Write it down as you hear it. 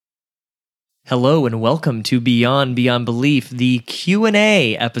Hello and welcome to Beyond Belief, the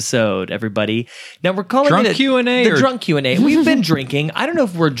Q&A episode, everybody. Now we're calling drunk it Q&A the drunk Q&A. We've been drinking. I don't know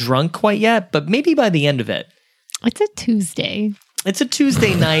if we're drunk quite yet, but maybe by the end of it. It's a Tuesday. It's a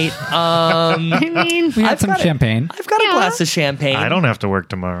Tuesday night. I mean, we had some champagne. I've got a glass of champagne. I don't have to work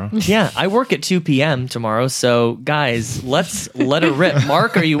tomorrow. Yeah, I work at 2 p.m. tomorrow. So, guys, let's let it rip.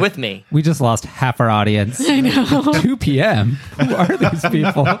 Mark, are you with me? We just lost half our audience. I know. 2 p.m. Who are these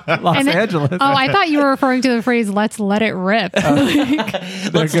people? Los Angeles. I thought you were referring to the phrase "let's let it rip."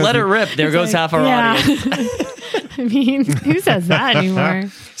 Let's let it rip. There goes half our audience. I mean, who says that anymore?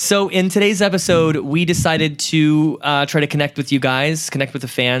 So in today's episode, we decided to try to connect with you guys, connect with the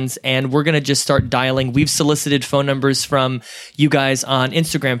fans, and we're going to just start dialing. We've solicited phone numbers from you guys on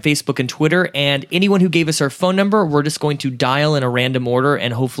Instagram, Facebook, and Twitter, and anyone who gave us our phone number, we're just going to dial in a random order,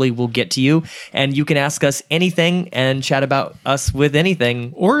 and hopefully we'll get to you. And you can ask us anything and chat about us with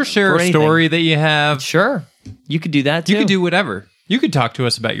anything. Or share a story that you have. Sure. You could do that too. You could do whatever. You could talk to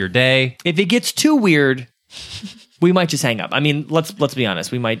us about your day. If it gets too weird, we might just hang up. I mean, let's be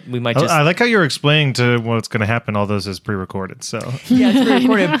honest. We might just. I like how you're explaining to what's going to happen. All those is pre-recorded. So yeah, it's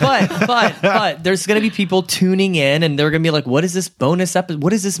pre-recorded. but there's going to be people tuning in, and they're going to be like, "What is this bonus episode?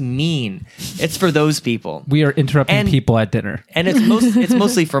 What does this mean?" It's for those people. We are interrupting people at dinner, and it's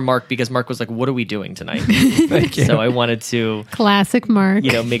mostly for Mark because Mark was like, "What are we doing tonight?" So I wanted to classic Mark.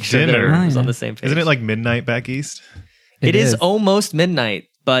 Make sure that Dinner. everyone was on the same page. Isn't it like midnight back east? It is almost midnight.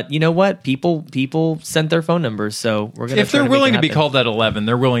 But you know what? People sent their phone numbers, so we're gonna. If they're willing to be called at 11,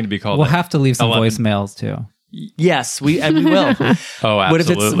 they're willing to be called. We'll have to leave some 11. voicemails too. Yes, we will. Oh,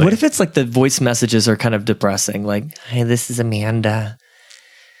 absolutely. What if it's like the voice messages are kind of depressing? Like, "Hey, this is Amanda.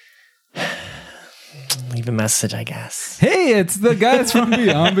 Leave a message, I guess." Hey, it's the guys from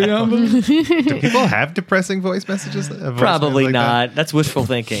Beyond Belief. Do people have depressing voice messages? Probably like not. That's wishful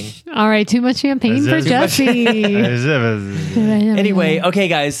thinking. All right, too much champagne for Jesse. Anyway, okay,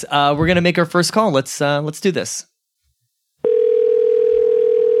 guys, we're gonna make our first call. Let's do this.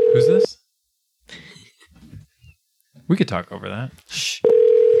 Who's this? We could talk over that. Shh.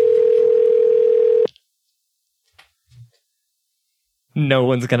 No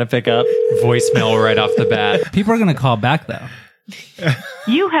one's gonna pick up. Voicemail right off the bat. People are going to call back though.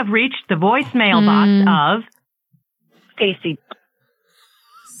 You have reached the voicemail box of Stacy.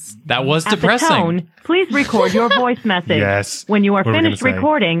 That was At depressing. the tone, please record your voice message. Yes. When you are What were we finished gonna say?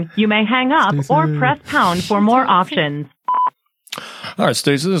 recording, you may hang up or press pound for more options. All right,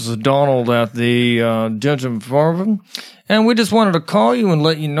 Stacey, this is Donald at the Judgment Department, and we just wanted to call you and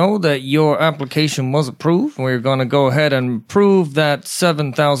let you know that your application was approved. We're going to go ahead and approve that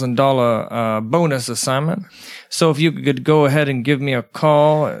 $7,000 bonus assignment. So if you could go ahead and give me a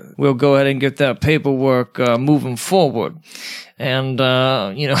call, we'll go ahead and get that paperwork moving forward. And,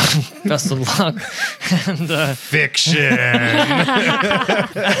 best of luck. And, Fiction.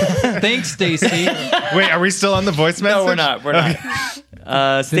 Thanks, Stacy. Wait, are we still on the voice message? No, we're not. We're not.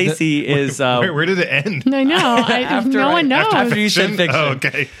 Stacy is. Where did it end? I know. No one knows. After you said fiction. Oh,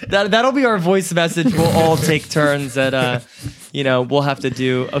 okay. That'll be our voice message. We'll all take turns at. We'll have to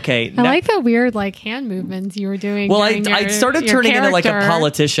do. Okay. I like the weird hand movements you were doing. Well, I during started your turning into like a character.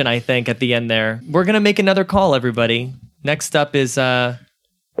 politician, I think, at the end there. We're going to make another call, everybody. Next up is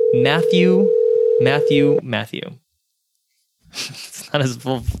Matthew. It's not his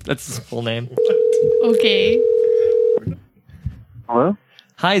full, that's his full name. Okay. Hello?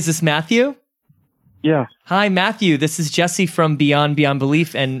 Hi, is this Matthew? Yeah. Hi, Matthew. This is Jesse from Beyond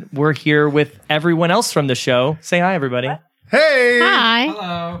Belief, and we're here with everyone else from the show. Say hi, everybody. Hey.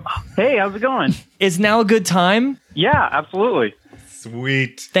 Hi. Hey, how's it going? Is now a good time? Yeah, absolutely.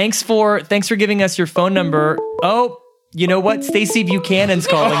 Sweet. Thanks for giving us your phone number. Oh, you know what? Stacy Buchanan's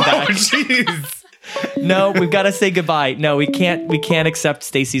calling back. Oh, jeez. No, we've got to say goodbye. No, we can't accept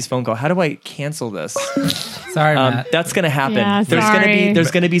Stacy's phone call. How do I cancel this? Sorry, Matt. That's going to happen. Yeah,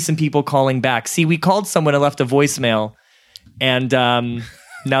 there's going to be some people calling back. See, we called someone and left a voicemail, and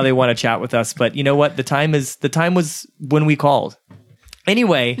now they want to chat with us. But you know what? The time was when we called.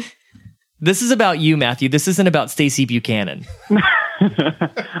 Anyway, this is about you, Matthew. This isn't about Stacy Buchanan.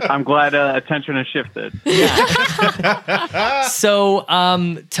 I'm glad attention has shifted. So,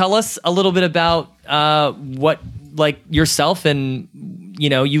 tell us a little bit about what, yourself, and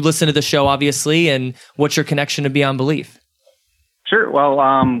you listen to the show, obviously, and what's your connection to Beyond Belief? Sure. Well,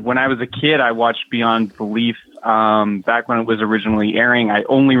 when I was a kid, I watched Beyond Belief back when it was originally airing. I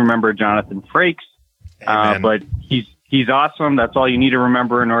only remember Jonathan Frakes, but he's awesome. That's all you need to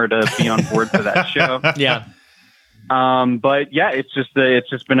remember in order to be on board for that show. Yeah. But yeah, it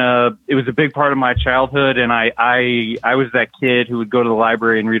was a big part of my childhood, and I was that kid who would go to the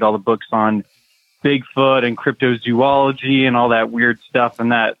library and read all the books on Bigfoot and cryptozoology and all that weird stuff.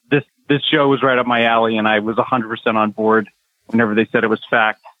 And that this show was right up my alley, and I was 100% on board whenever they said it was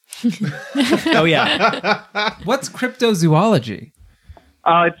fact. Oh yeah. What's cryptozoology?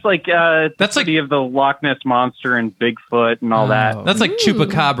 It's like That's study of the Loch Ness Monster and Bigfoot and all that. That's like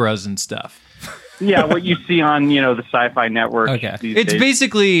chupacabras and stuff. Yeah, what you see on the Sci-Fi Network. Okay. these It's days.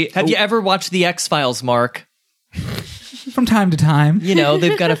 basically Have you ever watched the X-Files, Mark? From time to time.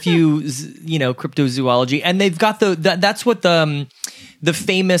 They've got a few, cryptozoology, and they've got that's what the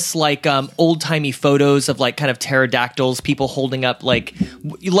famous old-timey photos of like kind of pterodactyls, people holding up like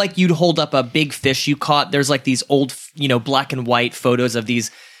you'd hold up a big fish you caught. There's like these old, black and white photos of these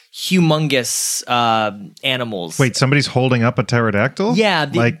humongous animals. Wait, somebody's holding up a pterodactyl? Yeah,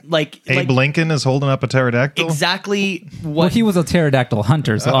 Abe Lincoln is holding up a pterodactyl? Exactly what Well, he was a pterodactyl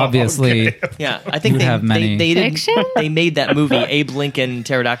hunter, so obviously. Yeah, I think would have many. they didn't. Fiction? They made that movie, Abe Lincoln,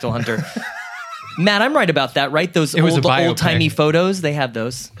 Pterodactyl Hunter. Matt, I'm right about that, right? Those It was a biopic. old timey photos, they have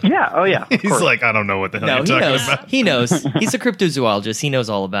those. Yeah. Oh yeah. Of He's course. like, I don't know what the hell No, you're he talking knows. about. He knows. He's a cryptozoologist. He knows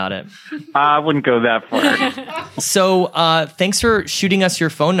all about it. I wouldn't go that far. So, thanks for shooting us your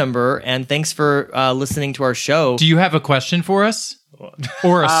phone number, and thanks for listening to our show. Do you have a question for us?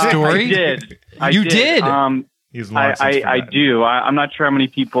 Or a story? I did. You did? He's long since I forgotten. do. I'm not sure how many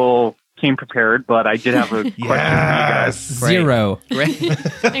people came prepared, but I did have a question for you guys. Zero. Great.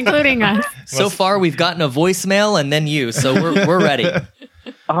 Including us. So far, we've gotten a voicemail, and then you. So we're ready.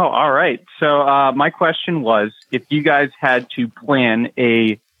 Oh, all right. So my question was, if you guys had to plan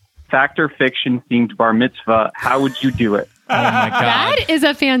a fact or fiction themed bar mitzvah, how would you do it? Oh my God. That is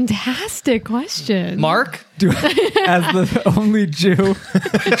a fantastic question. Mark, As the only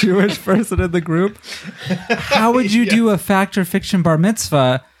Jewish person in the group, how would you do a fact or fiction bar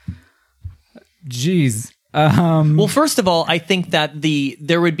mitzvah? Jeez. well, first of all, I think that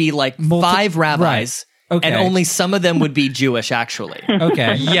there would be like 5 rabbis, right. Okay. and only some of them would be Jewish, actually.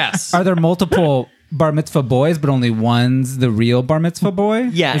 Okay. Yes. Are there multiple bar mitzvah boys, but only one's the real bar mitzvah boy?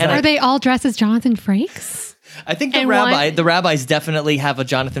 Yeah, and Are they all dressed as Jonathan Frakes? I think And the rabbis definitely have a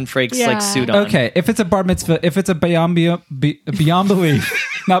Jonathan Frakes Yeah. suit on. Okay, if it's a bar mitzvah, if it's a beyond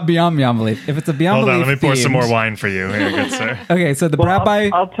belief, not beyond belief. If it's a beyond Hold on, belief, let me pour some themed- more wine for you. Here, good sir. Okay, so the Well, rabbi.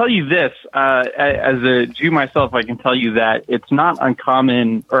 I'll tell you this. As a Jew myself, I can tell you that it's not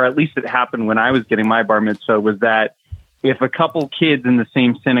uncommon, or at least it happened when I was getting my bar mitzvah, was that if a couple kids in the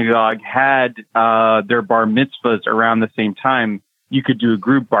same synagogue had their bar mitzvahs around the same time, you could do a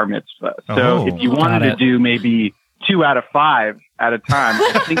group bar mitzvah. So Oh, if you got wanted to it. do maybe 2 out of 5 at a time,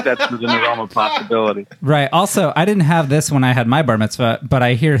 I think that's within the realm of possibility. Right. Also, I didn't have this when I had my bar mitzvah, but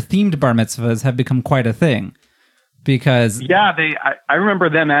I hear themed bar mitzvahs have become quite a thing because Yeah, I remember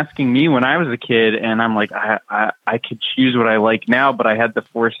them asking me when I was a kid, and I'm like, I could choose what I like now, but I had the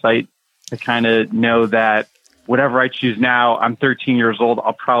foresight to kind of know that whatever I choose now, I'm 13 years old,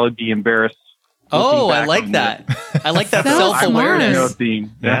 I'll probably be embarrassed. Oh, looking I back like on that. I like that So self-awareness. smart.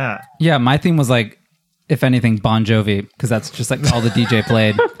 theme. Yeah. yeah, my theme was like, if anything, Bon Jovi because that's just like all the DJ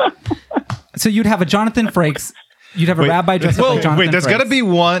played. So you'd have a Jonathan Frakes. You'd have a rabbi dressed up like Jonathan Wait, there's Frakes. got to be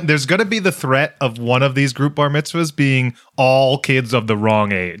one. There's got to be the threat of one of these group bar mitzvahs being all kids of the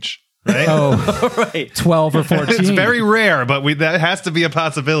wrong age, right? Oh, Right. 12 or 14. It's very rare, but that has to be a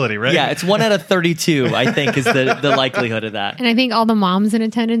possibility, right? Yeah, it's 1 out of 32, I think, is the likelihood of that. And I think all the moms in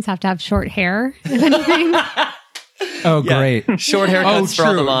attendance have to have short hair, if anything. Oh, Yeah. great. Short Oh, haircuts for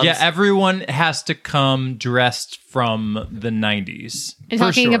all the true. moms. Yeah, everyone has to come dressed from the 90s. And For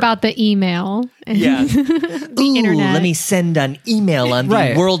talking sure. about the email. And Yeah. the internet. Let me send an email on the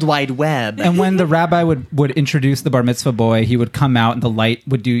Right. World Wide Web. And when the rabbi would introduce the bar mitzvah boy, he would come out and the light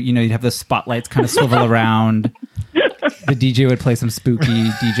would do, you'd have the spotlights kind of swivel around. The DJ would play some spooky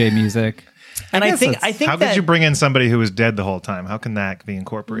DJ music. And I guess think that's- How that could you bring in somebody who was dead the whole time? How can that be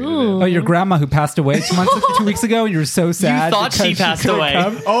incorporated? in? Oh, your grandma who passed away 2 weeks ago, and you were so sad. thought she because passed couldn't away.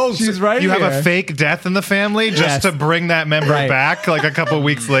 come? Oh, she's so right You have here. a fake death in the family just Yes. to bring that member Right. back like a couple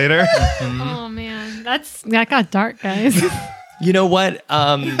weeks later. Oh, man. That got dark, guys. You know what?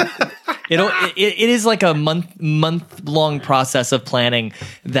 It is like a month long process of planning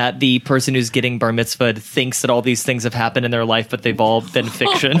that the person who's getting bar mitzvahed thinks that all these things have happened in their life, but they've all been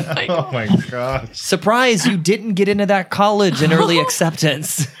fiction. Oh my gosh. Surprise! You didn't get into that college in early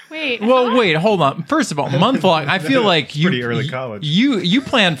acceptance. Wait. Well, wait, hold on. First of all, month long. I feel like you Pretty early college. You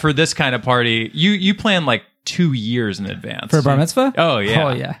plan for this kind of party. You plan like 2 years in advance For a bar mitzvah? Oh yeah.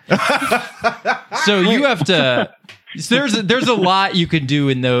 Oh, yeah. So you have to. So there's a lot you can do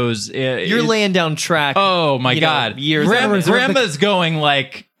in those. You're laying down track. Oh my God! Years. Grandma's going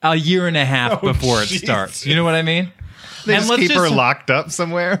like a year and a half before it starts. You know what I mean? They And just let's keep her just- locked up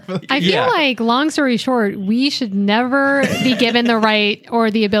somewhere. I feel Yeah. like, long story short, we should never be given the right or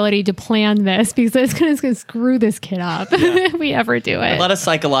the ability to plan this because it's going to screw this kid up if we ever do A it. lot of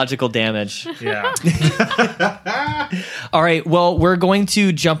psychological damage. Yeah. All right. Well, we're going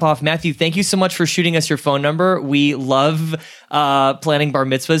to jump off. Matthew, thank you so much for shooting us your phone number. We love planning bar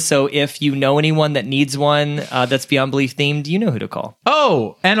mitzvahs. So if you know anyone that needs one that's Beyond Belief themed, you know who to call.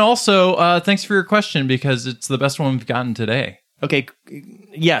 Oh, and also thanks for your question because it's the best one we've gotten today. Okay.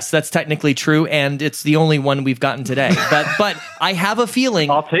 Yes, that's technically true. And it's the only one we've gotten today. But I have a feeling.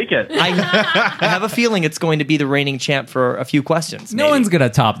 I'll take it. I have a feeling it's going to be the reigning champ for a few questions. No maybe. one's gonna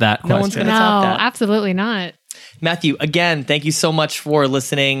top that question. No one's gonna No, top that. absolutely not. Matthew, again, thank you so much for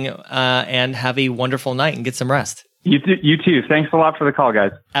listening and have a wonderful night and get some rest. You too. Thanks a lot for the call,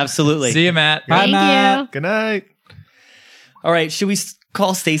 guys. Absolutely. See you, Matt. Bye, Thank Matt. you. Good night. All right, should we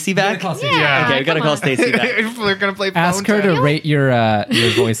call Stacy back? Yeah, Okay, we gotta come call on. Stacy back. We're gonna play. Ask phone her tag. to rate your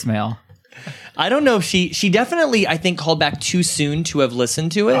voicemail. I don't know if she definitely, I think, called back too soon to have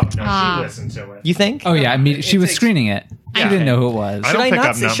listened to it. No, Ah. she listened to it. You think? Oh yeah, I mean, she was screening it. She didn't know who it was. I don't pick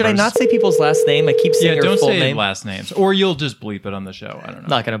up should I numbers. not say people's last name? I keep saying Yeah, her don't full say name. last names, or you'll just bleep it on the show. I don't know. I'm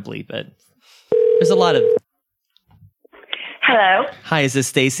not gonna bleep it. There's a lot of. Hello, Hi, is this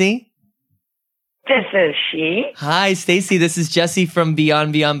Stacy? this is she. Hi, Stacy. This is Jesse from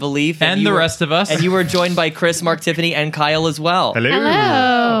Beyond Belief, And you the were- rest of us. And you were joined by Chris, Mark, Tiffany, and Kyle as well. Hello.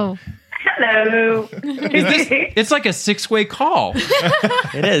 Hello. Hello. It's like a 6-way call.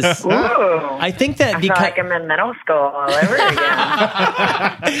 It is. Ooh. I think that I feel because like I'm in middle school all over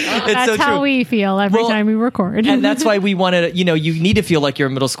again. it's That's so how true. we feel every Well, time we record. And that's why we wanted, you need to feel like you're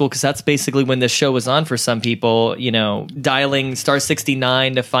in middle school because that's basically when this show was on for some people, dialing star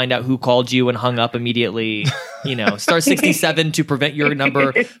 69 to find out who called you and hung up immediately, star 67 to prevent your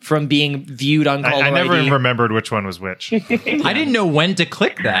number from being viewed on caller I never ID. remembered which one was which. I didn't know when to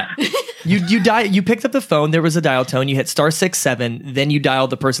click that. You picked up the phone, there was a dial tone, you hit star 67, then you dialed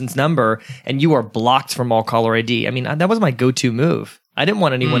the person's number and you are blocked from all caller ID. I mean, that was my go-to move. I didn't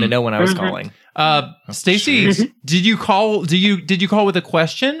want anyone to know when I was calling. Stacy, did you call? Did you call with a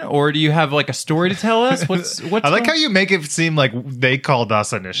question, or do you have like a story to tell us? What's I like how you make it seem like they called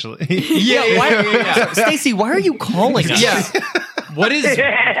us initially. Stacy, why are you calling us? Yeah. What is?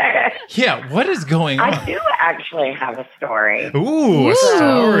 Yeah. What is going on? I do actually have a story. Ooh, a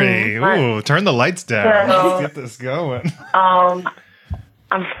story. So, Ooh, turn the lights down. So- Let's get this going. I'm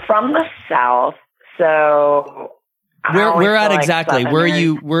from the South, so I always Where at feel like exactly? Where are Southerners-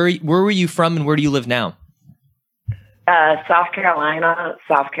 you? Where were you from, and where do you live now? South Carolina,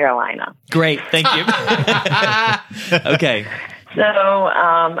 South Carolina. Great, thank you. Okay, So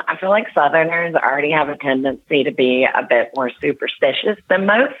I feel like Southerners already have a tendency to be a bit more superstitious than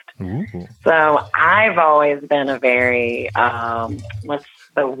most. Ooh. So I've always been a very, what's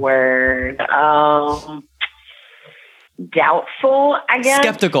the word? Doubtful, I guess.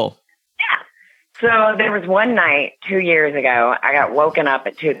 skeptical. So there was one night 2 years ago, I got woken up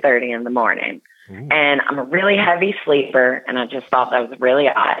at 2:30 in the morning. And I'm a really heavy sleeper, and I just thought that was really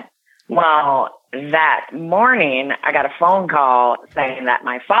odd. Well, that morning, I got a phone call saying that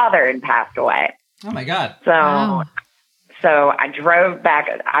my father had passed away. Oh my god. So, Wow. so I drove back.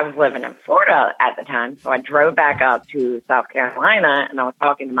 I was living in Florida at the time, so I drove back up to South Carolina, and I was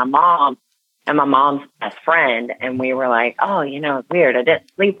talking to my mom and my mom's best friend, and we were like, "Oh, it's weird. I didn't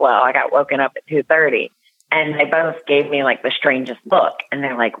sleep well. I got woken up at 2:30." And they both gave me like the strangest look, and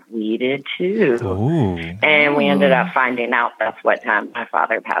they're like, "We did too." Ooh. And we ended up finding out that's what time my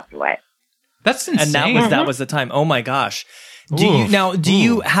father passed away. That's insane. And that was the time. Oh my gosh. Do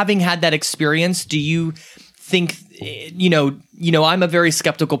you having had that experience, do you think I'm a very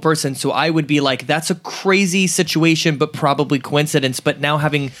skeptical person, so I would be like, that's a crazy situation, but probably coincidence. But now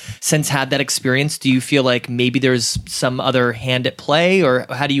having since had that experience, do you feel like maybe there's some other hand at play, or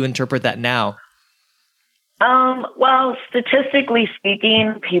how do you interpret that now? Well, statistically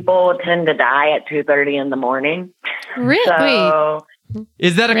speaking, people tend to die at 2:30 in the morning. Really? So,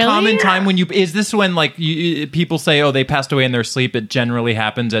 Is that a Really? common time when is this when like people say, oh, they passed away in their sleep? It generally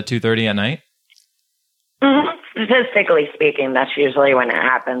happens at 2:30 at night. statistically speaking, that's usually when it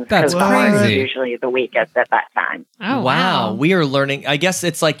happens. That's 'cause I'm crazy. usually the weakest at that time. Oh, Wow. We are learning. I guess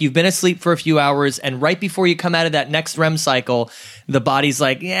it's like you've been asleep for a few hours, and right before you come out of that next REM cycle, the body's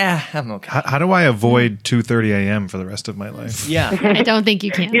like, yeah, I'm okay. How do I avoid 2:30 a.m. for the rest of my life? Yeah. I don't think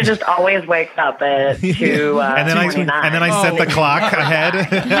you can. You just always wake up at 2. And then I set the clock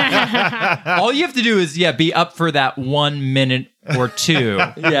ahead. All you have to do is be up for that 1 minute or two,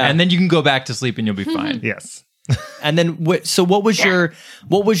 and then you can go back to sleep and you'll be fine. Yes. And then, so what was your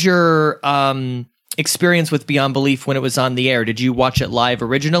experience with Beyond Belief when it was on the air? Did you watch it live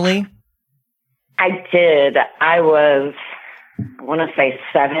originally? I did. I was, I want to say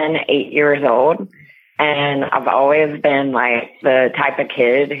 7, 8 years old. And I've always been like the type of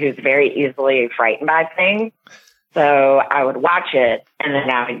kid who's very easily frightened by things. So I would watch it and then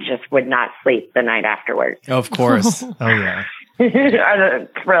I just would not sleep the night afterwards. Of course. Oh, yeah.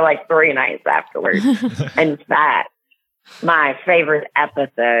 For like 3 nights afterwards. In fact, my favorite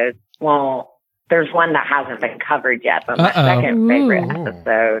episode, well, there's one that hasn't been covered yet, but my second favorite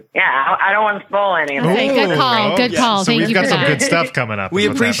episode. Yeah, I don't want to spoil any of it. Okay, good call. Good call. So Thank we've you got for some that. good stuff coming up. We is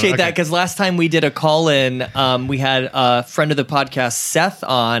what's appreciate that happening. because last time we did a call in, we had a friend of the podcast, Seth,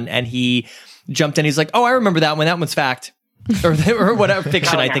 on, and he jumped in. He's like, "Oh, I remember that one. That one's fact." or whatever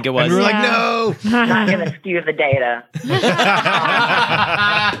fiction I think it was. And we were like, no. I'm not going to skew the data.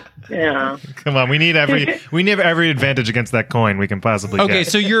 Yeah. Come on, we need every advantage against that coin we can possibly get. Okay,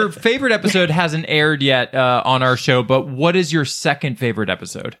 so your favorite episode hasn't aired yet on our show, but what is your second favorite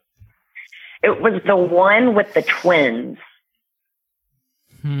episode? It was the one with the twins.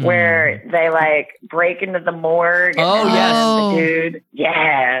 Where they like break into the morgue. And Oh, yes. the dude.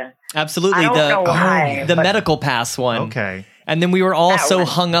 Yeah. Absolutely. I don't know why, the but- medical pass one. Okay. And then we were all That so one.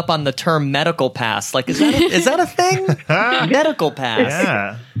 hung up on the term medical pass. Like, is that a thing? Medical pass.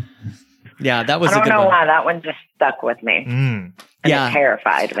 Yeah. Yeah, that was I a don't good know one. why that one just stuck with me. Mm. And Yeah. it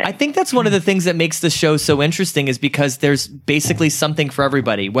terrified me. I think that's one of the things that makes the show so interesting is because there's basically something for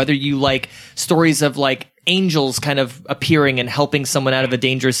everybody. Whether you like stories of like angels kind of appearing and helping someone out of a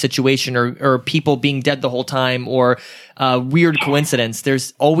dangerous situation or people being dead the whole time or weird coincidence.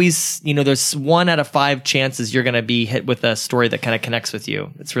 There's always, there's 1 out of 5 chances you're going to be hit with a story that kind of connects with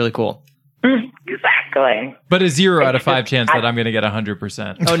you. It's really cool. Exactly. But a 0 out of 5 chance that I'm going to get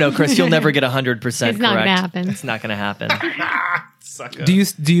 100%. Oh no, Chris, you'll never get 100% It's not correct. gonna happen. It's not going to happen.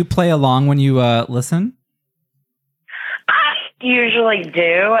 Do you play along when you listen? I usually do,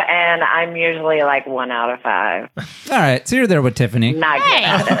 and I'm usually like 1 out of 5. All right, so you're there with Tiffany. Not good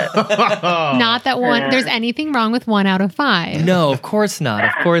at it. Not that there's anything wrong with 1 out of 5. No, of course not.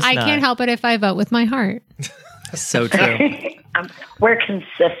 Of course I not. can't help it if I vote with my heart. So true. We're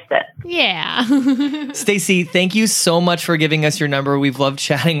consistent. Yeah. Stacey, thank you so much for giving us your number. We've loved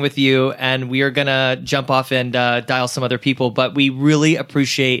chatting with you, and we are going to jump off and dial some other people, but we really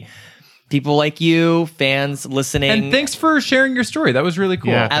appreciate people like you, fans listening. And thanks for sharing your story. That was really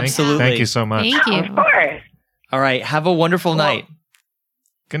cool. Yeah, Absolutely. Thank you so much. Thank Of you. course. All right. Have a wonderful night.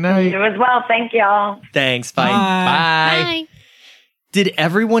 Good night. You as well. Thank y'all. Thanks. Bye. Bye. Did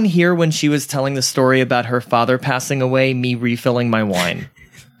everyone hear when she was telling the story about her father passing away, me refilling my wine?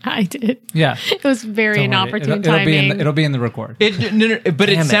 I did. Yeah. It was very Don't worry. inopportune It'll be timing. it'll be in the record. But Damn it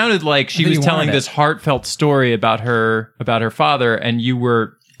it. sounded like she I think was you telling wanted this it. heartfelt story about her father, and you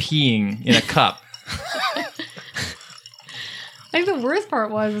were peeing in a cup. I think the worst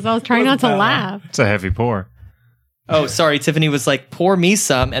part was I was trying not to laugh. It's a heavy pour. Oh, sorry. Tiffany was like, pour me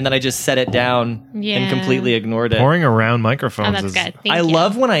some. And then I just set it down Yeah. and completely ignored it. Pouring around microphones Oh, that's is good. Thank I you.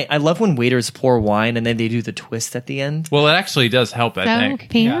 love when waiters pour wine and then they do the twist at the end. Well, it actually does help, I So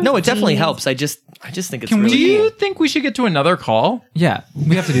think. fancy. No, it definitely helps. I just think it's Can we- really Do you cool. think we should get to another call? Yeah,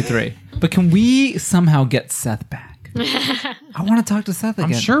 we have to do 3. But can we somehow get Seth back? I want to talk to Seth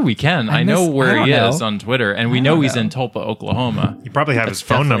again. I'm sure we can. I I know miss- where I he don't is know. on Twitter, and we know he's in Tulsa, Oklahoma. You probably have his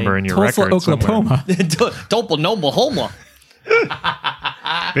phone definitely- number in your Tulsa, record Oklahoma. Doppel noble homo.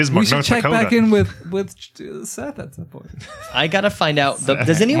 somewhere. Bismarck, We should North check Dakota. back in with Seth at some point. I gotta find out.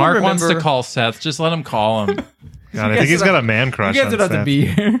 Does anyone Mark remember? wants to call Seth. Just let him call him. God, I think he's got a man You crush guys on don't have to Seth. be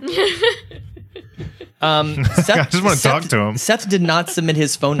here. Seth, I just want to talk to him. Seth did not submit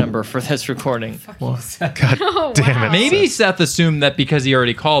his phone number for this recording. Oh, Damn wow. it. Maybe Seth assumed that because he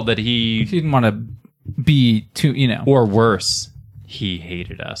already called that He didn't want to be too, or worse, he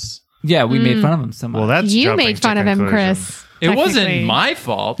hated us. Yeah, we made fun of him so much. Well, that's You jumping made to fun of him, conclusions. Chris. It wasn't Technically. my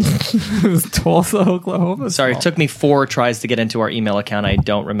fault. It was Tulsa, Oklahoma. Sorry, it took me 4 tries to get into our email account. I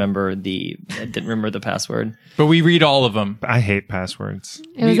didn't remember the password. But we read all of them. I hate passwords.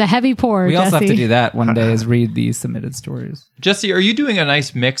 It was a heavy pour. We also have to Jesse. do that one day is read the submitted stories. Jesse, are you doing a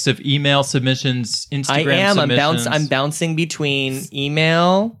nice mix of email submissions, I Instagram am. submissions? I'm bouncing between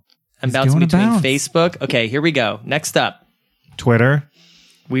email. I'm He's bouncing doing a between bounce. Facebook. Okay, here we go. Next up, Twitter.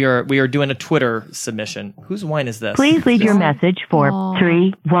 we are doing a Twitter submission. Whose wine is this? Please leave your message for Aw. we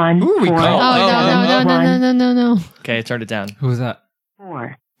 314 call- Oh, no. Okay, I turned it down. Who was that?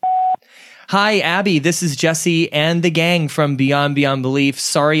 4. Hi, Abby. This is Jesse and the gang from Beyond Belief.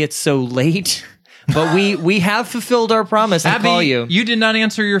 Sorry it's so late, but we have fulfilled our promise to Abby, call you. you did not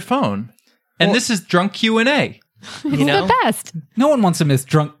answer your phone. And this is drunk Q&A. You know, The best. No one wants to miss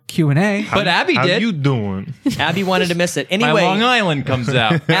drunk Q&A. But Abby How did. you doing? Abby wanted to miss it. My Anyway, Long Island comes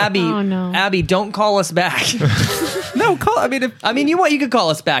out. Abby, Oh, no. Abby, don't call us back. No, call. I mean, if, You could call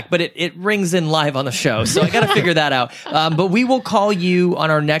us back, but it rings in live on the show, so I got to figure that out. But we will call you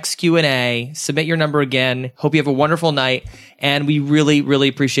on our next Q&A. Submit your number again. Hope you have a wonderful night, and we really, really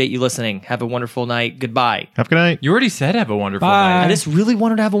appreciate you listening. Have a wonderful night. Goodbye. Have a good night. You already said have a wonderful Bye. I night. just really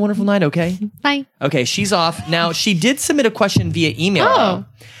want her to have a wonderful night. Okay. Bye. Okay, she's off. Now, she did submit a question via email. Oh.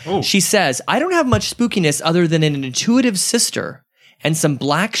 though. She says, I don't have much spookiness other than an intuitive sister and some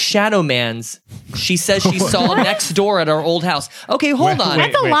black shadow mans she says she saw next door at our old house. Okay, hold on.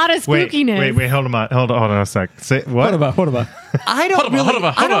 That's a lot of spookiness. Wait, hold on a sec. Say what? Hold about. I don't Hold on, really. hold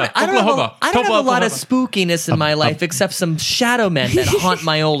on, I don't Oklahoma. have a lot of spookiness in my life except some shadow men that haunt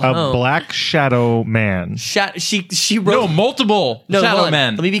my old A home. black shadow man. She wrote No, multiple hold shadow on.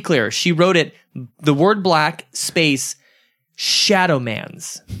 men. Let me be clear. She wrote it the word black space shadow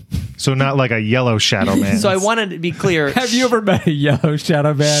mans. So not like a yellow shadow man. So I wanted to be clear. Have you ever met a yellow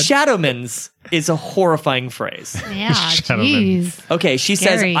shadow man? Shadowmans is a horrifying phrase. Yeah, Shadowman. jeez. Okay, she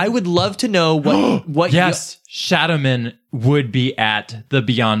Scary. says I would love to know what Yes, Shadowman would be at the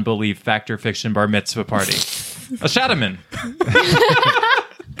Beyond Belief Factor Fiction Bar Mitzvah party. A Shadowman.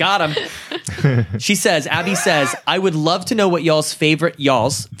 Got him. Abby says, I would love to know what y'all's favorite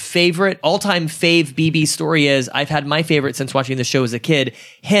all-time fave BB story is. I've had my favorite since watching the show as a kid.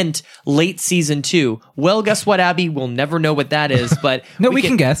 Hint, late season 2. Well, guess what, Abby? We'll never know what that is, but No, we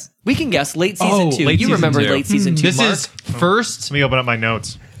can guess. We can guess late season 2. late You season remember 2. late season 2, This Mark? is first Let me open up my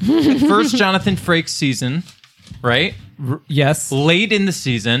notes. Jonathan Frakes season, right? Yes. Late in the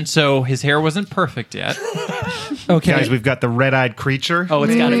season, so his hair wasn't perfect yet. Okay. Guys, we've got the red-eyed creature. Oh,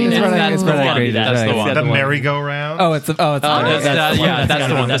 it's gotta be It's that. right, That's it's gotta right, be it's that. That's the right. one. the merry-go-round. Oh, it's the that's the one. Yeah, that's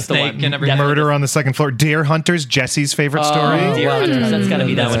the one. The That's the snake one. and everything. Murder on the second floor. Deer Hunters, Jesse's favorite story. Deer Hunters. That's gotta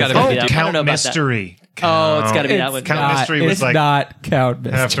be that one. That's It's gotta gotta be that one. I don't Count know about that. Mystery. Oh, it's gotta be that one. Count Mystery was it's like not Count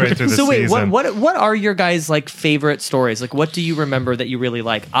Mystery. halfway through the So wait, season. what are your guys' like favorite stories? Like, what do you remember that you really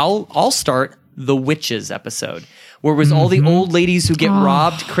like? I'll start the witches episode, where it was all the old ladies who get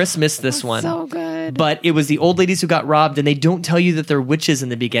robbed. Chris missed this one, So good. but it was the old ladies who got robbed, and they don't tell you that they're witches in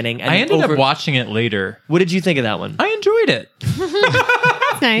the beginning. And I ended over- up watching it later. What did you think of that one? I enjoyed it.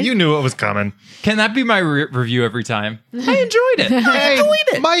 That's nice. You knew it was coming. Can that be my review every time? I enjoyed it.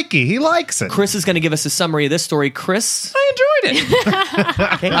 Hey, Mikey, he likes it. Chris is going to give us a summary of this story. Chris, I enjoyed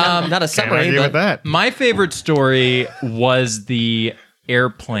it. okay, not a Can't summary, argue but with that. My favorite story was the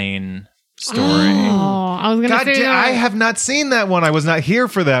airplane story. Oh, I was gonna God, say that. I have not seen that one. I was not here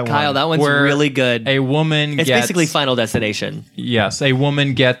for that Kyle, one. that one's Where really good. A woman It's gets basically Final Destination. yes, a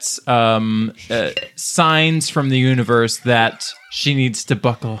woman gets signs from the universe that she needs to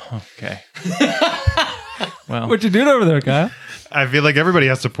buckle. Okay. Well, What you doing over there, Kyle? I feel like everybody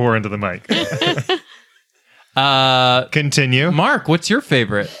has to pour into the mic. Continue. Mark, what's your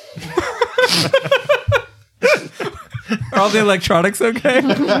favorite? Are all the electronics okay?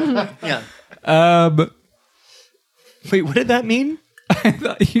 Yeah. Um, Wait, what did that mean? I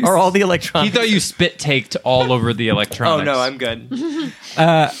thought you Are all the He electronics? thought you spit taked all over the Oh electronics. no, I'm good.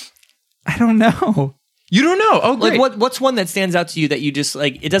 I don't know. You don't know? Oh, great. Like what's one that stands out to you that you just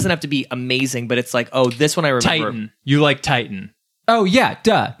like? It doesn't have to be amazing, but it's like, oh, this one I remember. Titan. You like Titan. Oh yeah,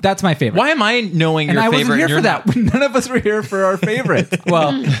 duh. That's my favorite. Why am I knowing And your I favorite? wasn't here and you're for that. None of us were here for our favorite.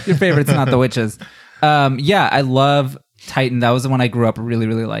 Well, your favorite's not the witches. Yeah, I love Titan. That was the one I grew up really,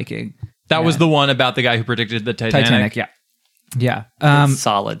 really liking. That was the one about the guy who predicted the Titanic. Yeah. Yeah. It's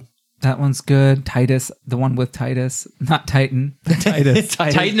solid. That one's good. Titus, the one with Titus, not Titan, but Titus.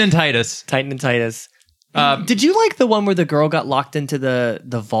 Titan and Titus. Titan and Titus. Did you like the one where the girl got locked into the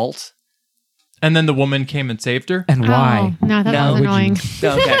vault? And then the woman came and saved her. And why? Oh, no, that No, was would you- annoying.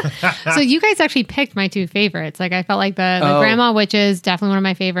 Okay. So you guys actually picked my two favorites. Like I felt like the Oh. Grandma Witches, definitely one of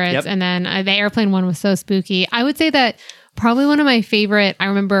my favorites. Yep. And then the airplane one was so spooky. I would say that Probably one of my favorite, I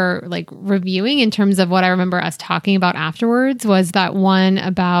remember like reviewing in terms of what I remember us talking about afterwards was that one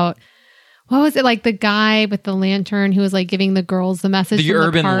about, what was it, like the guy with the lantern who was like giving the girls the message The from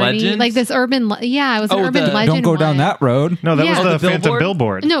urban party? legends? Like this urban, it was an Oh, urban the- legend. Don't go down one. that road. No, that Yeah. was the The Phantom billboard?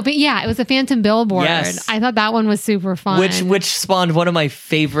 Billboard. No, but yeah, it was a Phantom Billboard. Yes. I thought that one was super fun. Which spawned one of my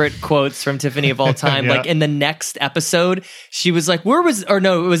favorite quotes from Tiffany of all time. Yeah. Like in the next episode, she was like, "Where was?" Or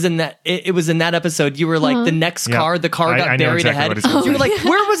no, it was in that. It was in that episode. You were like, "The next Yeah. car, the car I got know buried exactly ahead." what he's gonna You were like,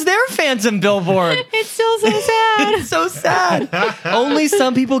 "Where was their Phantom Billboard?" It's still so sad. It's so sad. Only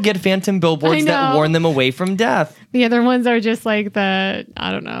some people get Phantom billboards I that know. warn them away from death. The other ones are just like I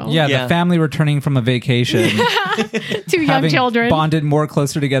don't know. Yeah, Yeah. the family returning from a vacation, Two young having children. bonded more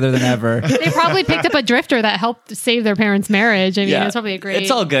closer together than ever. They probably picked up a drifter that helped save their parents' marriage. I mean, it's probably a great.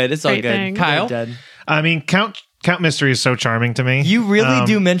 It's all good. It's all great good. thing. Kyle? Dead. I mean, Count Mystery is so charming to me. You really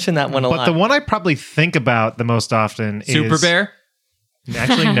do mention that one a But lot. the one I probably think about the most often Super is Bear?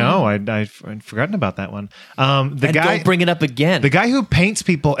 Actually, no, I'd forgotten about that one. The and guy, don't bring it up again. the guy who paints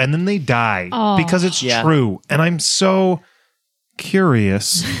people and then they die Oh. because it's Yeah. true, and I'm so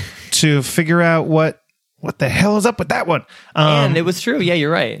curious to figure out what the hell is up with that one. and it was true. Yeah,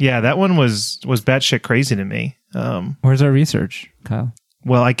 you're right. Yeah, that one was batshit crazy to me. Where's our research, Kyle?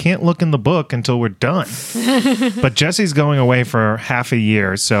 Well, I can't look in the book until we're done. But Jesse's going away for half a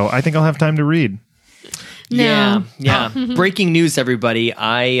year, so I think I'll have time to read. No. Yeah. Breaking news, everybody!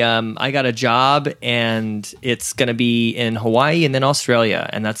 I got a job, and it's gonna be in Hawaii and then Australia,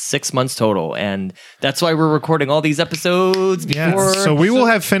 and that's 6 months total. And that's why we're recording all these episodes before. So we will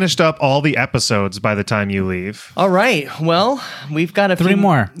have finished up all the episodes by the time you leave. All right. Well, we've got Three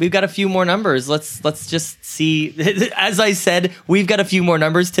more. We've got a few more numbers. Let's just see. As I said, we've got a few more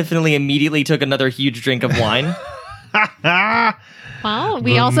numbers. Tiffany immediately took another huge drink of wine. Well,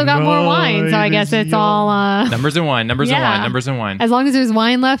 we also got more wine, so I guess it's all. Numbers and wine, numbers and Yeah. wine, numbers and wine. As long as there's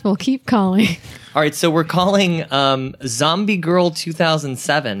wine left, we'll keep calling. All right. So we're calling Zombie Girl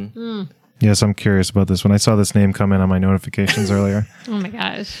 2007. Yes, I'm curious about this. When I saw this name come in on my notifications earlier. Oh my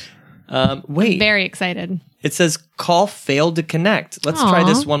gosh. Wait. Very excited. It says call failed to connect. Let's try Aw.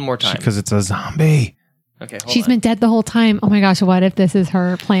 this one more time. Because it's a zombie. Okay, hold She's on. been dead the whole time. Oh my gosh, what if this is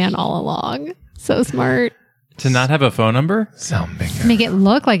her plan all along? So smart. To not have a phone number? Zombie. Make it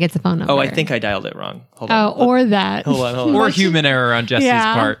look like it's a phone number. Oh, I think I dialed it wrong. Hold Oh, on. or that. Hold on. Or human error on Jesse's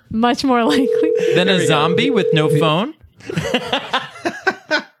yeah, part. much more likely. Then a zombie with no phone?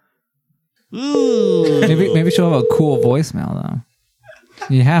 Maybe she'll have a cool voicemail though.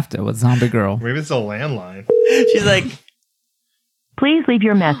 You have to with Zombie Girl. Maybe it's a landline. She's like, Please leave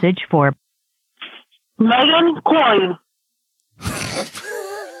your message for Megan Coyne.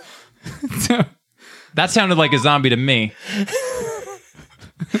 That sounded like a zombie to me.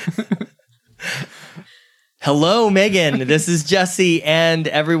 hello, Megan. This is Jesse and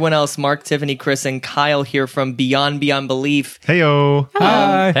everyone else. Mark, Tiffany, Chris, and Kyle here from Beyond Belief. Heyo.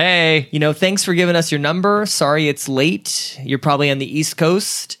 Hi. Hey. Thanks for giving us your number. Sorry it's late. You're probably on the East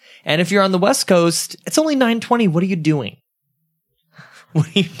Coast. And if you're on the West Coast, it's only 9:20. What are you doing? What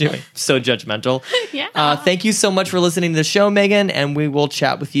are you doing? So judgmental. Yeah. Thank you so much for listening to the show, Megan, and we will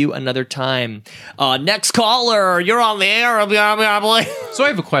chat with you another time. Next caller, you're on the air. So I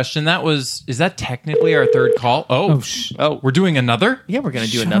have a question. Is that technically our third call? Oh, we're doing another? Yeah, we're gonna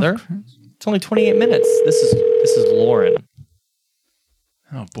do another. It's only 28 minutes. This is Lauren.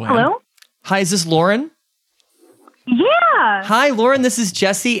 Oh boy. Hello? Hi, is this Lauren? Yeah. Hi, Lauren. This is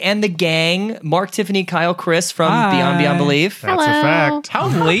Jesse and the gang. Mark, Tiffany, Kyle, Chris from Hi. Beyond Belief. That's Hello. a fact. How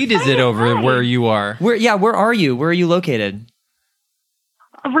late is it over where you are? Where are you? Where are you located?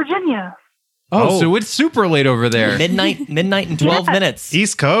 Virginia. Oh, so it's super late over there. Midnight and 12 minutes.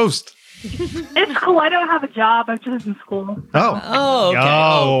 East Coast. It's cool. I don't have a job. I'm just in school. Oh. Oh, okay.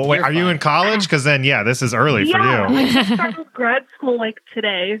 Oh, wait. you're Are you fine. in college? Because then, yeah, this is early for you. I just started grad school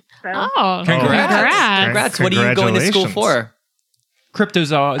today. So. Oh, Congrats. Congrats. What are you going to school for?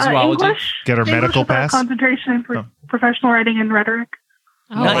 Cryptozoology. English. Get her English medical with a pass? concentration in professional writing and rhetoric.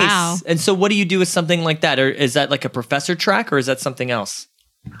 Oh, Nice. wow. And so what do you do with something like that? Or is that like a professor track or is that something else?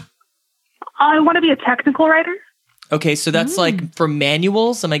 I want to be a technical writer. Okay, so that's like for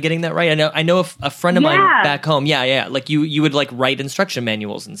manuals. Am I getting that right? I know a friend of mine Yeah. back home. Yeah. Like you would like write instruction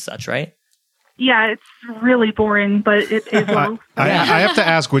manuals and such, right? Yeah, it's really boring, but it pays well. I have to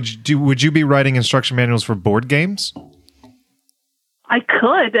ask, would you be writing instruction manuals for board games? I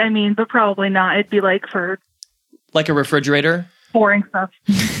could, but probably not. It'd be for Like a refrigerator? boring stuff.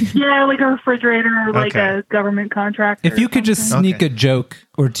 Yeah, like a refrigerator or like Okay. a government contract. If you could just sneak a joke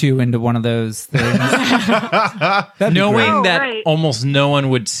or two into one of those things, that'd be Knowing great. Oh, that right. almost no one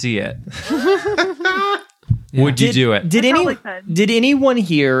would see it. Would you do it? Did probably could. did anyone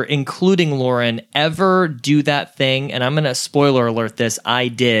here, including Lauren, ever do that thing? And I'm gonna spoiler alert this. I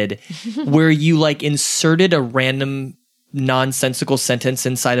did, where you like inserted a random nonsensical sentence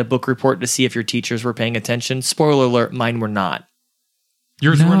inside a book report to see if your teachers were paying attention. Spoiler alert: mine were not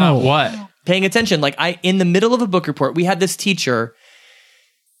Yours were No. not what? paying attention. Like in the middle of a book report, we had this teacher.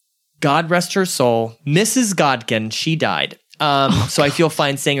 God rest her soul, Mrs. Godkin. She died. So I feel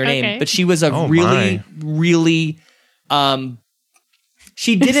fine saying her name, Okay. but she was a Oh, really, my. really,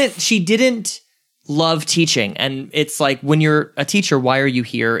 she didn't love teaching. And it's like, when you're a teacher, why are you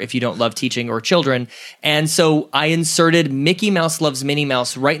here if you don't love teaching or children? And so I inserted Mickey Mouse loves Minnie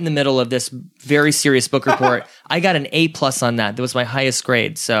Mouse right in the middle of this very serious book report. I got an A+ on that. That was my highest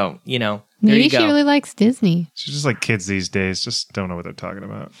grade. So, there Maybe you she go. really likes Disney. She's just like kids these days, just don't know what they're talking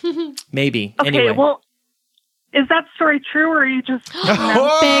about. Maybe. Okay, Anyway. well, is that story true, or are you just Fiction.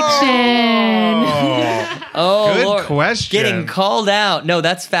 Oh, Good Lauren, question. getting called out. No,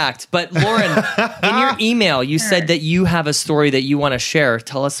 that's fact. But Lauren, in your email, you said that you have a story that you want to share.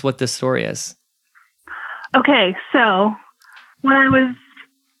 Tell us what this story is. Okay, so when I was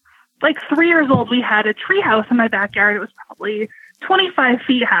like 3 years old, we had a treehouse in my backyard. It was probably 25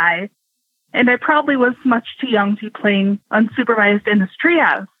 feet high, and I probably was much too young to be playing unsupervised in this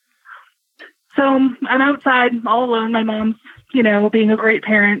treehouse. So I'm outside all alone. My mom's, being a great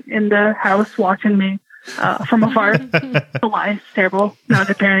parent in the house, watching me from afar. A lie, it's terrible, not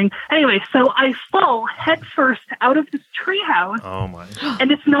good parenting. Anyway, so I fall headfirst out of this treehouse, Oh my.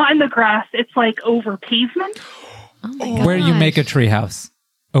 and it's not in the grass. It's like over pavement. Oh my god. Where do you make a treehouse?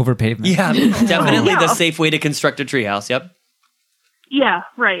 Over pavement. Yeah, definitely Yeah. the safe way to construct a treehouse. Yep. Yeah,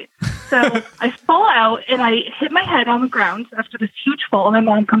 right. So I fall out and I hit my head on the ground after this huge fall. And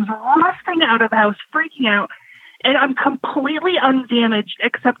my mom comes rusting out of the house, freaking out. And I'm completely undamaged,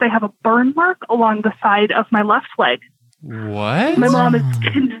 except I have a burn mark along the side of my left leg. What? My mom is,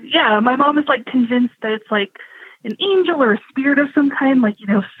 my mom is like convinced that it's like an angel or a spirit of some kind, like,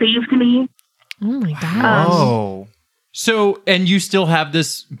 saved me. Oh my god. Oh. So, and you still have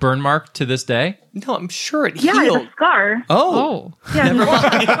this burn mark to this day? No, I'm sure it Yeah, I have healed. a scar. Oh. Yeah, Never I have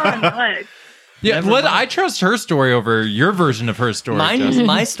a mind. scar on my leg. Yeah, I trust her story over your version of her story. Justin.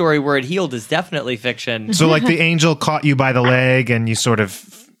 My story where it healed is definitely fiction. So like the angel caught you by the leg and you sort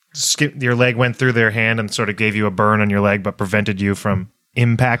of skipped, your leg went through their hand and sort of gave you a burn on your leg, but prevented you from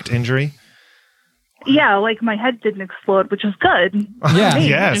impact injury. Yeah, like my head didn't explode, which is good. Yeah.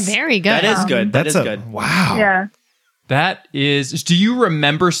 Yes. Very good. That is good. That is That's good. Wow. Yeah. That is, do you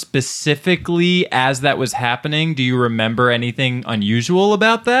remember specifically as that was happening? Do you remember anything unusual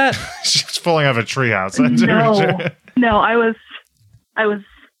about that? She's falling out of a treehouse. No, I was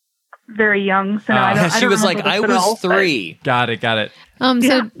very young, so no, I don't. She was like, remember I this at all, was 3. Got it. So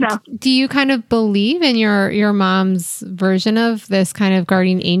Yeah, no. do you kind of believe in your mom's version of this kind of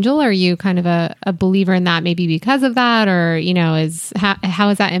guardian angel? Or are you kind of a believer in that maybe because of that? Or, how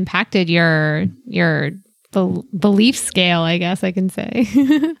has that impacted your belief scale, I guess I can say?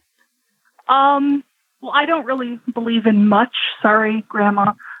 Well, I don't really believe in much. Sorry,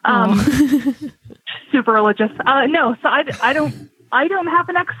 Grandma. Super religious. No, so I don't have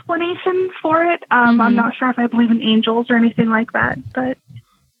an explanation for it. I'm not sure if I believe in angels or anything like that, but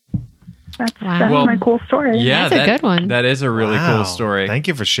that's Wow. my cool story. Yeah, That's a good one. That is a really Wow. cool story. Thank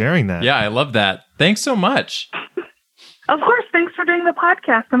you for sharing that. Yeah, I love that. Thanks so much. Of course. Thanks for doing the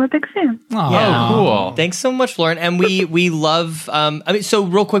podcast. I'm a big fan. Oh, cool. Thanks so much, Lauren. And we love. So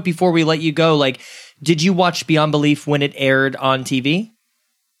real quick before we let you go, like, did you watch Beyond Belief when it aired on TV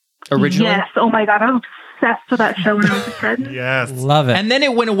originally? Yes. Oh my God. I was obsessed with that show when I was a kid. Yes. Love it. And then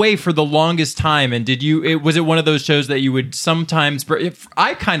it went away for the longest time. And was it one of those shows that you would sometimes,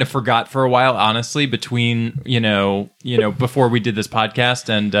 I kind of forgot for a while, honestly, between, before we did this podcast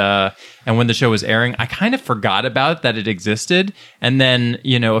and when the show was airing, I kind of forgot about that it existed. And then,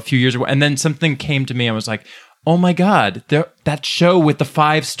 a few years ago, and then something came to me. I was like, oh my God, that show with the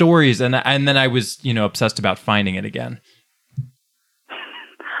 5 stories. And then I was, obsessed about finding it again.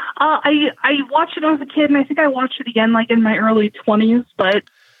 I watched it when I was a kid, and I think I watched it again like in my early 20s, but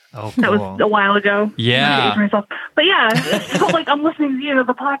Oh, that cool. was a while ago. Yeah. I'm gonna age myself. But yeah, so like I'm listening to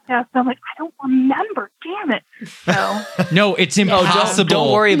the podcast, and I'm like, I don't remember. Damn it. So No, it's Oh, impossible.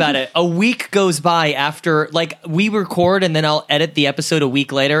 don't worry about it. A week goes by after, like, we record, and then I'll edit the episode a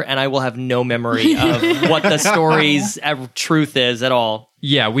week later, and I will have no memory of what the story's truth is at all.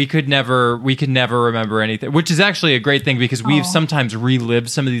 Yeah, we could never remember anything, which is actually a great thing because we've sometimes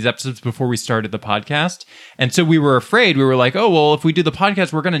relived some of these episodes before we started the podcast. And so we were afraid. We were like, oh, well, if we do the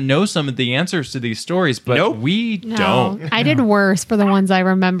podcast, we're going to know some of the answers to these stories. But we don't. I did worse for the ones I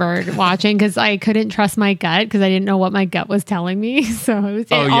remembered watching because I couldn't trust my gut because I didn't know what my gut was telling me. So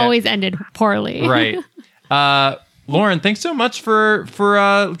it always ended poorly. Right. Lauren, thanks so much for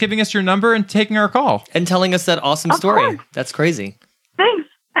giving us your number and taking our call. And telling us that awesome Of story. course. That's crazy. Thanks.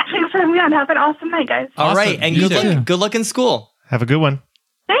 Thanks for having me on. Have an awesome night, guys. All right, and You good luck in school. Have a good one.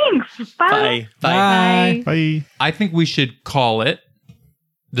 Thanks. Bye. Bye. Bye. Bye. I think we should call it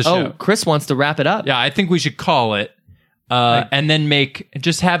the show. Oh, Chris wants to wrap it up. Yeah, I think we should call it. And then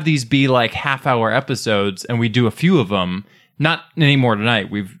have these be like half-hour episodes, and we do a few of them. Not anymore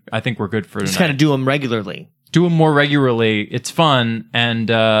tonight. I think we're good for tonight. Just kind of do them regularly. Do them more regularly. It's fun, and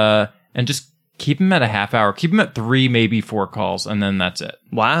just keep them at a half hour. Keep them at 3, maybe 4 calls, and then that's it.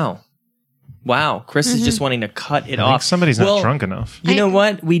 Wow. Chris is just wanting to cut it I off. think somebody's not drunk enough. You know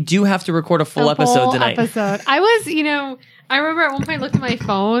what? We do have to record a full episode tonight. I was, I remember at one point I looked at my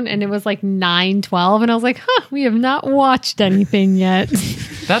phone and it was like 9:12 and I was like, we have not watched anything yet.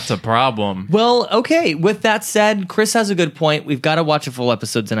 That's a problem. Well, okay. With that said, Chris has a good point. We've got to watch a full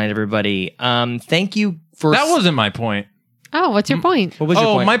episode tonight, everybody. Thank you for... That wasn't my point. Oh, what's your point? What was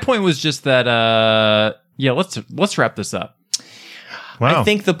your point? My point was just that, let's wrap this up. Wow. I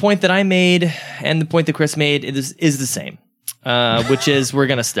think the point that I made and the point that Chris made is the same, which is we're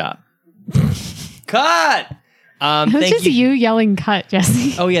going to stop. Cut! It was just you yelling cut,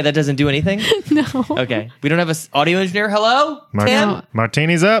 Jesse. Oh, yeah, that doesn't do anything? No. Okay. We don't have an audio engineer. Hello? Tim?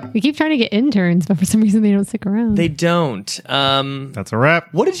 Martini's up. We keep trying to get interns, but for some reason they don't stick around. They don't. That's a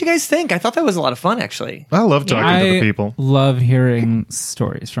wrap. What did you guys think? I thought that was a lot of fun, actually. I love talking to the people. Love hearing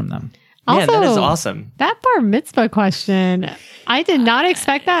stories from them. Yeah, Also, that is awesome. That bar mitzvah question, I did not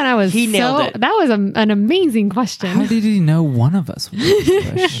expect that. And I was He nailed it. That was an amazing question. How did he know one of us was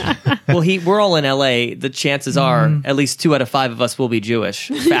Jewish? Well, we're all in LA. The chances are at least 2 out of 5 of us will be Jewish.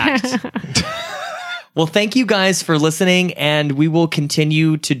 Fact. Well, thank you guys for listening, and we will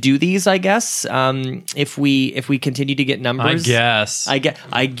continue to do these, I guess. If we continue to get numbers. I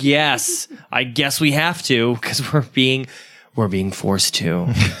guess we have to because we're being forced to.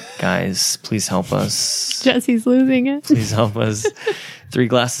 Guys, please help us. Jesse's losing it. Please help us. 3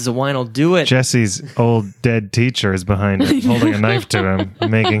 glasses of wine will do it. Jesse's old dead teacher is behind it, holding a knife to him,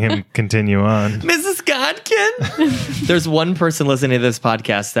 making him continue on. Mrs. Godkin? There's one person listening to this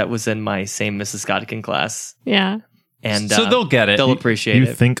podcast that was in my same Mrs. Godkin class. Yeah. And so they'll get it. They'll appreciate you it.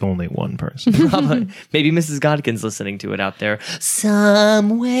 You think only one person. Maybe Mrs. Godkin's listening to it out there.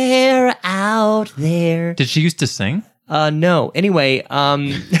 Somewhere out there. Did she used to sing? No. Anyway,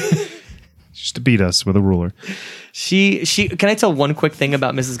 just to beat us with a ruler. She can I tell one quick thing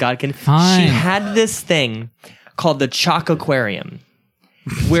about Mrs. Godkin? Fine. She had this thing called the Choc Aquarium.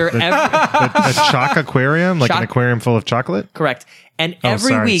 Where a choc aquarium? Like an aquarium full of chocolate? Correct. And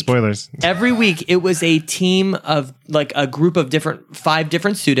every week, spoilers. Every week it was a team of like a group of 5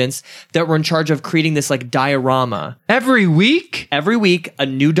 different students that were in charge of creating this like diorama. Every week? Every week, a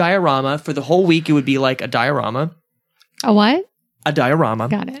new diorama. For the whole week, it would be like a diorama. A what? A diorama.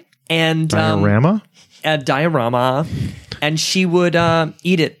 Got it. And diorama? A diorama. And she would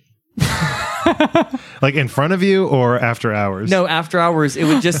eat it. Like in front of you or after hours? No, after hours.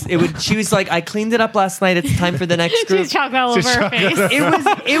 She was like, I cleaned it up last night. It's time for the next group. She's chocolate all over her face.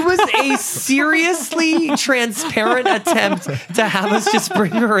 It was a seriously transparent attempt to have us just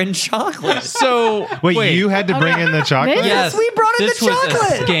bring her in chocolate. So wait, you had to bring in the chocolate? Yes, we brought in the chocolate.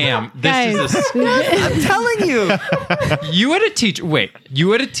 This was a scam. This is a scam. I'm telling you. You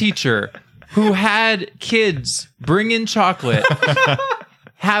had a teacher who had kids bring in chocolate,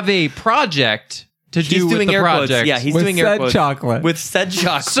 have a project to do with the project. Quotes. Yeah, he's doing air quotes. Chocolate. With said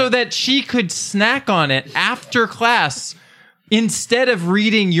chocolate. So that she could snack on it after class instead of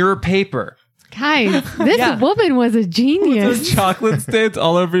reading your paper. Guys, this woman was a genius. Those chocolate stains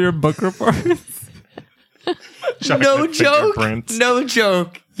all over your book reports. No joke. No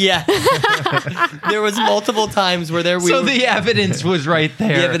joke. Yeah. There was multiple times where So the evidence was right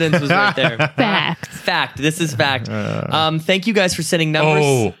there. The evidence was right there. Fact. This is fact. Thank you guys for sending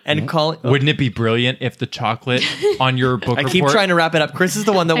numbers and calling. Wouldn't it be brilliant if the chocolate on your book report... I keep trying to wrap it up. Chris is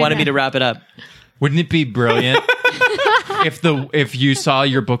the one that wanted me to wrap it up. Wouldn't it be brilliant if you saw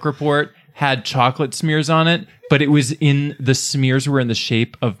your book report had chocolate smears on it, but the smears were in the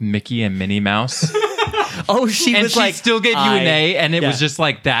shape of Mickey and Minnie Mouse? Oh, she still gave you an A, and it was just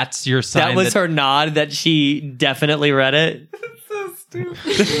like, that's your sign. That was her nod that she definitely read it. That's so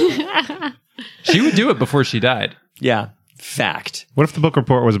stupid. She would do it before she died. Yeah. Fact. What if the book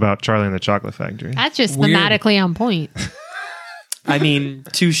report was about Charlie and the Chocolate Factory? That's just Weird. thematically on point. I mean,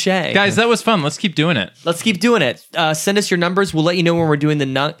 touche. Guys, that was fun. Let's keep doing it. Let's keep doing it. Send us your numbers. We'll let you know when we're doing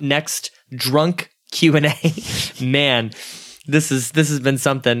the next drunk Q&A. Man, this has been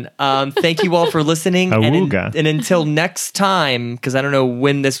something. Thank you all for listening. And until next time, because I don't know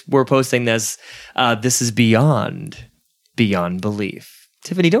when we're posting this, this is Beyond Belief.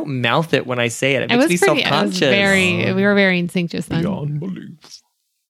 Tiffany, don't mouth it when I say it. It makes me self-conscious. We were very in sync just then. Beyond Belief.